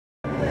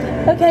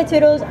Okay,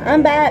 Toodles,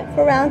 I'm back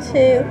for round 2,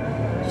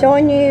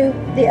 showing you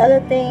the other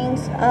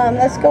things.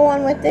 Let's go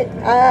on with it.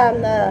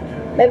 The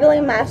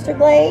Maybelline Master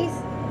Glaze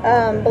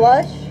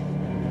blush,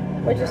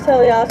 which is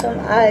totally awesome.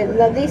 I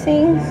love these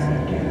things.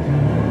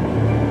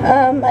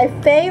 My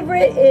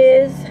favorite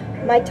is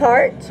my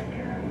Tarte,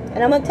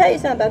 and I'm going to tell you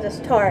something about this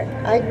Tarte.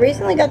 I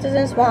recently got this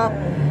in Swamp.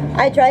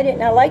 I tried it,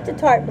 and I like the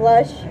Tarte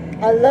blush.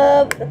 I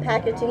love the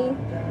packaging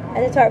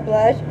and the Tarte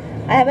blush.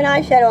 I have an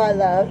eyeshadow I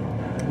love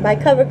by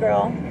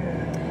CoverGirl.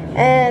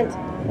 And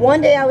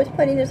one day I was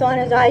putting this on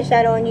as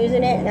eyeshadow and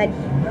using it, and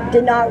I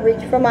did not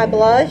reach for my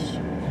blush,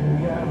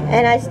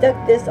 and I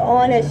stuck this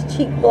on as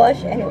cheek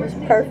blush, and it was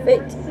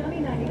perfect.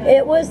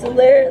 It was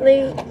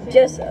literally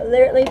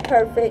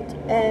perfect,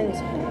 and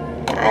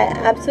I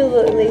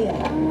absolutely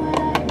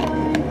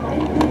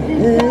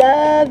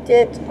loved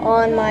it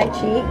on my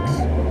cheeks.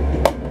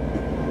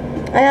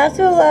 I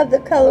also love the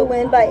Color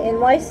Wind by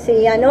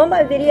NYC. I know in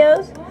my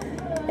videos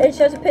it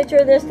shows a picture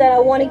of this that I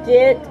want to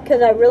get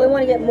because I really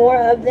want to get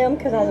more of them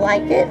because I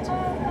like it.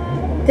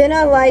 Then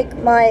I like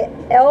my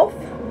e.l.f.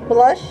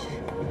 blush.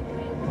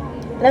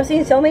 And I've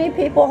seen so many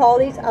people haul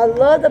these. I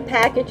love the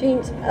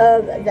packagings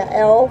of the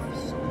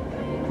e.l.f.'s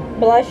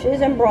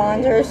blushes and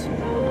bronzers.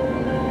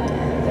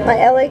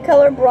 My LA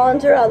Color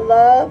bronzer I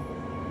love.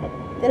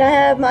 Then I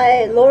have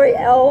my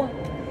L'Oreal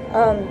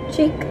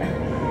cheek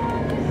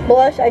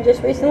blush I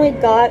just recently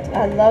got.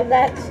 I love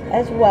that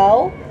as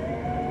well.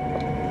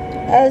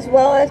 As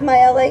well as my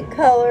LA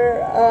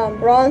Color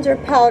bronzer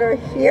powder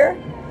here,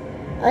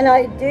 and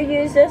I do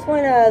use this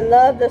one. I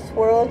love the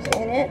swirls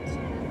in it,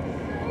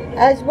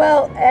 as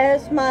well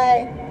as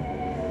my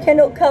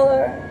Kindle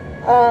Color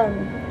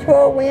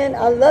Twirl Wind.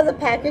 I love the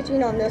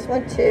packaging on this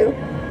one too,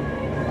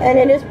 and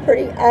it is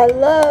pretty. I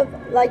love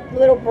like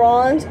little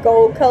bronze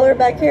gold color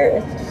back here.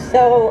 It's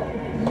so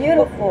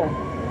beautiful.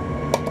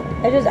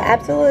 It's just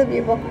absolutely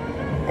beautiful.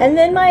 And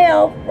then my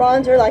e.l.f.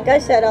 bronzer, like I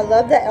said, I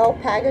love the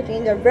e.l.f.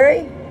 packaging. They're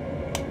very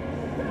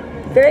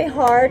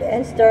hard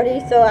and sturdy,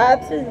 so I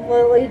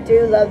absolutely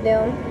do love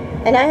them.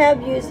 And I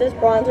have used this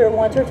bronzer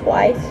once or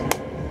twice.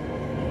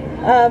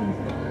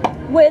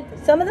 With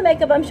some of the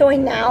makeup I'm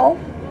showing now,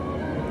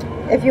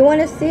 if you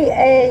want to see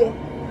a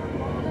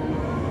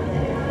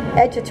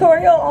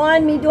tutorial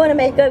on me doing a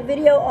makeup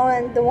video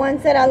on the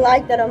ones that I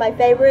like, that are my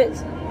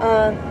favorites,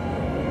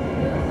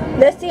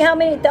 let's see how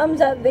many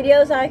thumbs up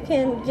videos I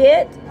can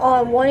get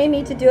on wanting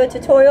me to do a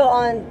tutorial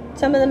on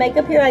some of the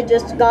makeup here I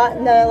just got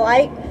and that I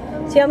like.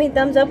 See how many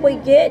thumbs up we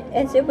get,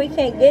 and see if we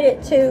can't get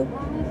it to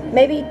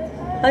maybe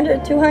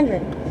 100, 200.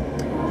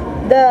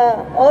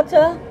 The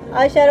Ulta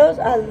eyeshadows,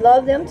 I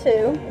love them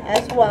too,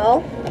 as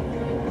well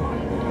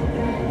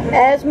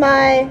as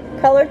my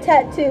Color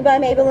Tattoo by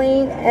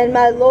Maybelline and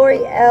my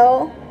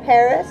L'Oreal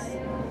Paris.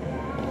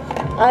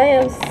 I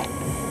am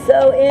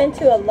so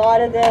into a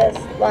lot of this,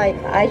 like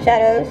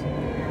eyeshadows.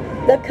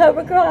 The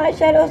CoverGirl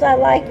eyeshadows I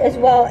like, as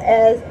well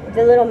as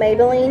the little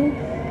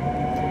Maybelline.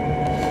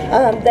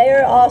 They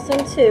are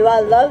awesome too. I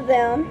love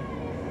them.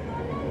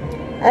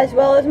 As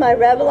well as my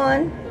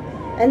Revlon.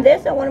 And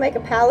this, I want to make a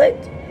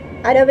palette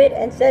out of it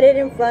and set it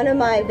in front of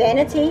my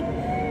vanity.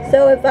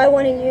 So if I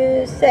want to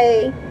use,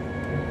 say,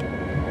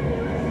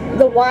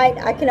 the white,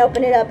 I can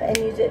open it up and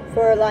use it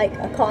for like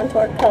a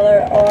contour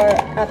color, or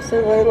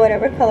absolutely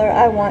whatever color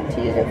I want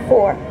to use it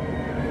for.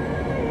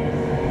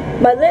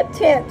 My lip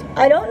tint,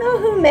 I don't know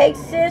who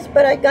makes this,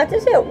 but I got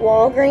this at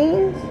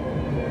Walgreens.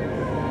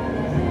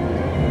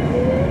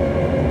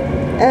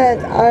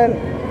 And I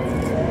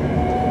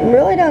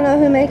really don't know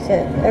who makes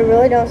it. I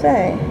really don't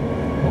say.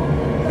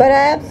 But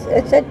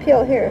it said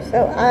peel here,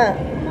 so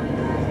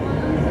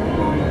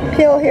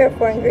peel here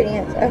for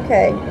ingredients.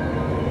 Okay.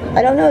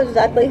 I don't know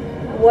exactly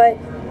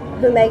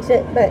who makes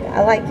it, but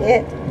I like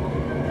it.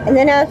 And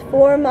then as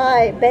for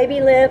my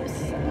baby lips,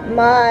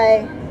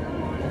 my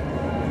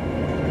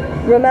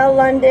Rimmel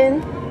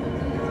London,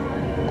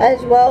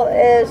 as well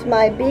as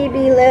my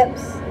BB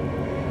lips,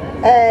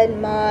 and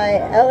my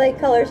LA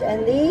Colors,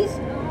 and these,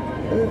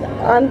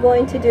 I'm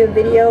going to do a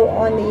video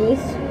on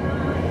these,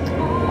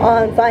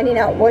 on finding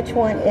out which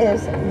one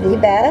is the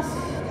best.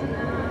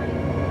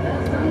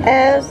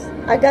 As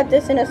I got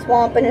this in a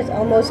Swamp and it's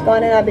almost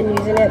gone, and I've been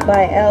using it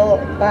by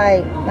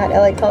not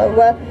LA Color,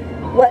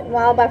 Wet n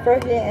Wild by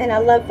Fergie, and I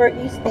love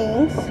Fergie's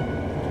things.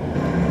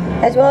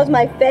 As well as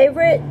my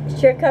favorite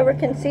Sheer Cover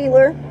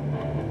Concealer.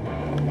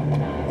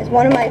 It's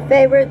one of my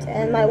favorites,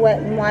 and my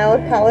Wet n Wild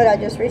palette I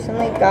just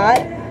recently got,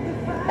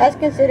 as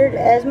considered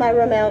as my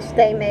Rimmel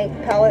Stay Make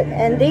palette.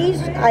 And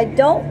these I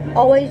don't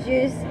always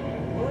use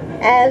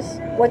as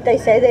what they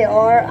say they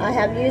are. I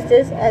have used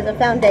this as a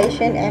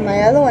foundation, and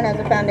my other one as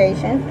a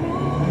foundation.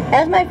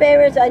 As my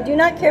favorites, I do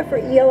not care for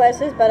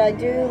EOS's, but I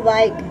do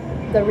like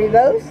the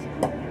Revos.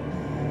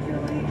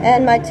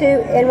 And my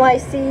two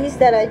NYCs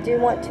that I do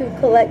want to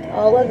collect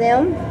all of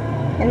them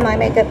in my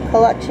makeup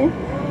collection.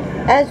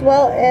 As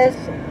well as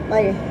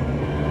my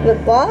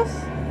lip gloss,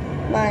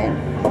 my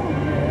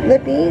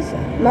lippies,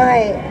 my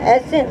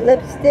Essence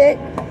lipstick,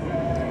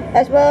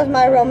 as well as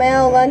my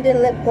Rimmel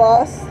London lip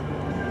gloss.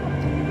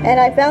 And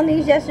I found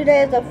these yesterday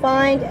as a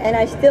find, and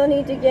I still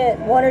need to get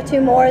 1 or 2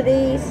 more of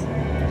these.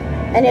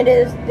 And it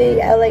is the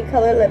LA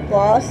Color Lip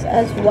Gloss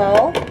as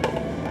well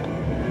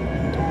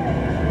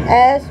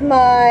as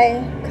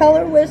my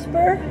Color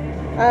Whisper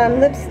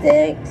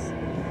lipsticks,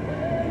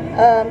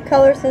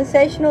 Color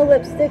Sensational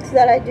lipsticks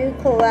that I do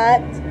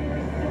collect,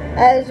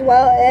 as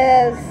well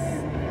as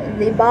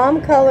the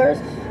Balm Colors,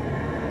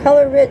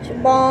 Color Rich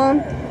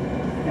Balm,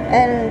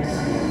 and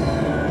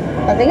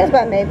I think it's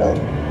by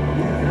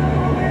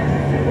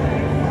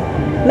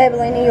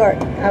Maybelline New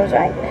York. I was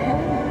right.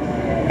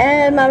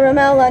 And my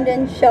Rimmel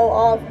London Show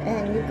Off,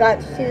 and you've got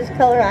to see this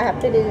color. I have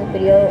to do the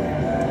video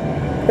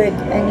quick,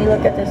 and you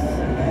look at this.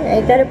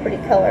 Ain't that a pretty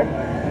color?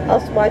 I'll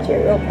swatch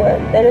it real quick.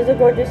 That is a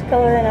gorgeous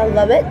color, and I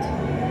love it.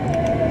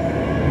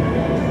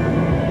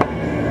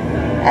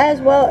 As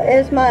well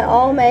as my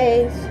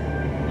Almay's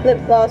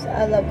lip gloss,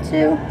 I love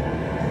too.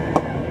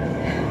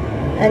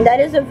 And that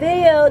is a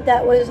video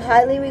that was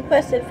highly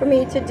requested for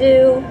me to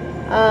do.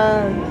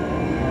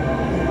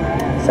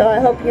 So I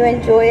hope you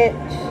enjoy it,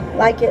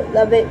 like it,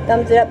 love it,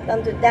 thumbs it up,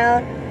 thumbs it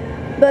down.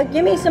 But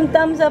give me some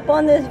thumbs up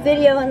on this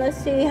video, and let's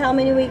see how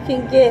many we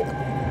can get.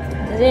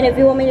 Then if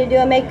you want me to do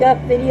a makeup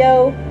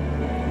video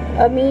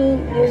of me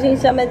using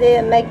some of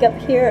the makeup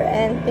here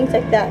and things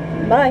like that.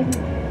 Bye.